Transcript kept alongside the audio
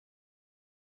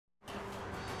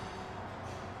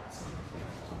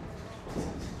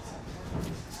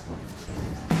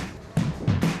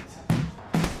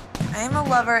I am a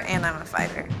lover and I'm a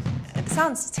fighter. It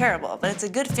sounds terrible, but it's a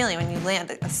good feeling when you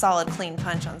land a solid, clean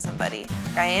punch on somebody.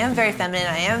 I am very feminine,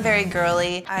 I am very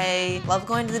girly. I love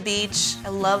going to the beach. I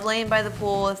love laying by the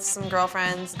pool with some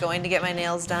girlfriends, going to get my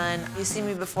nails done. You see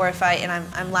me before a fight and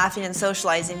I'm laughing and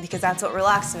socializing because that's what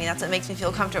relaxes me, that's what makes me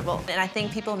feel comfortable. And I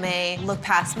think people may look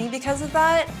past me because of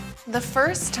that. The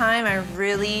first time I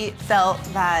really felt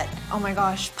that, oh my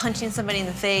gosh, punching somebody in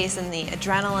the face and the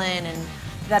adrenaline and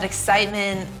that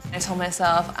excitement, I told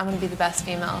myself, I'm gonna be the best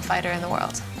female fighter in the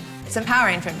world. It's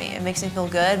empowering for me. It makes me feel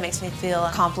good, it makes me feel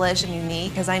accomplished and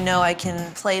unique, because I know I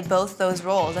can play both those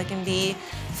roles. I can be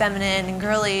feminine and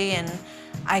girly, and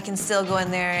I can still go in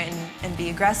there and be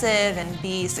aggressive and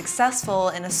be successful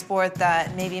in a sport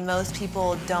that maybe most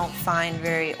people don't find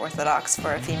very orthodox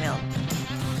for a female.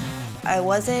 I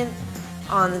wasn't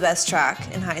on the best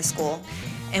track in high school.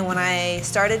 And when I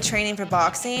started training for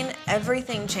boxing,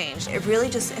 everything changed. It really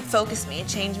just focused me, it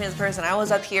changed me as a person. I was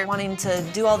up here wanting to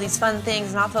do all these fun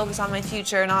things, not focus on my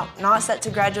future, not set to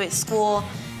graduate school.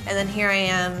 And then here I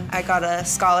am, I got a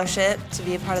scholarship to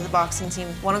be a part of the boxing team.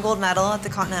 Won a gold medal at the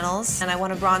Continentals, and I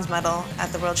won a bronze medal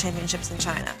at the World Championships in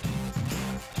China.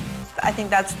 I think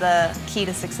that's the key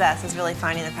to success, is really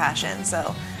finding the passion,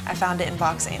 so I found it in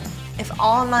boxing. If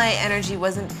all my energy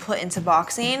wasn't put into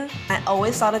boxing, I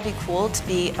always thought it'd be cool to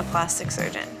be a plastic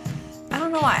surgeon. I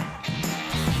don't know why.